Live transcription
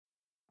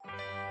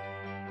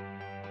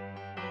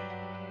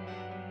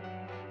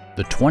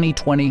the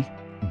 2020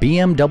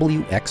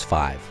 BMW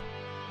X5.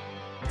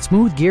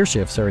 Smooth gear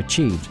shifts are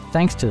achieved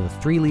thanks to the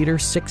 3-liter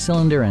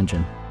 6-cylinder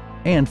engine,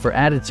 and for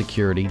added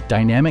security,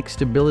 dynamic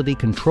stability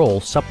control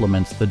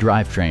supplements the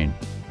drivetrain.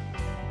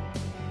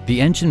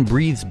 The engine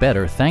breathes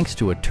better thanks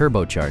to a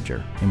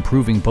turbocharger,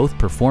 improving both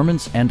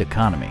performance and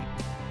economy.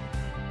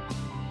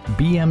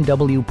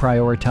 BMW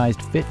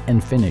prioritized fit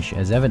and finish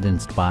as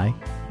evidenced by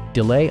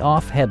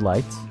delay-off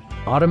headlights,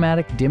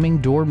 automatic dimming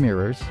door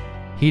mirrors,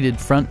 heated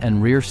front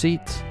and rear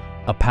seats,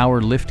 a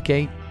power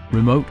liftgate,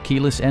 remote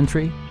keyless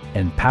entry,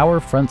 and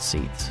power front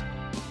seats.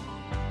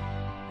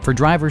 For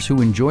drivers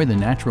who enjoy the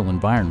natural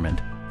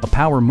environment, a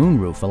power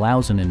moonroof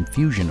allows an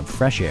infusion of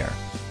fresh air.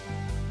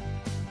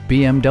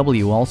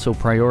 BMW also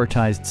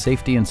prioritized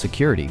safety and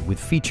security with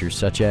features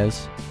such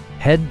as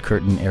head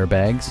curtain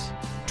airbags,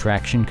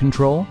 traction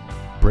control,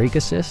 brake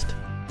assist,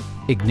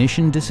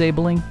 ignition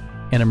disabling,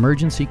 an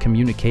emergency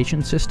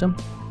communication system,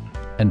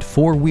 and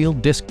 4-wheel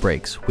disc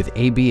brakes with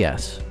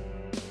ABS.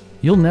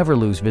 You'll never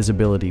lose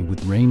visibility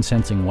with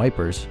rain-sensing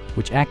wipers,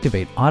 which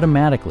activate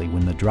automatically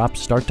when the drops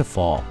start to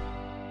fall.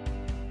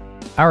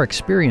 Our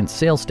experienced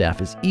sales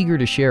staff is eager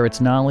to share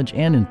its knowledge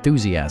and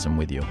enthusiasm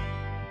with you.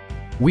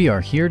 We are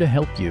here to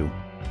help you.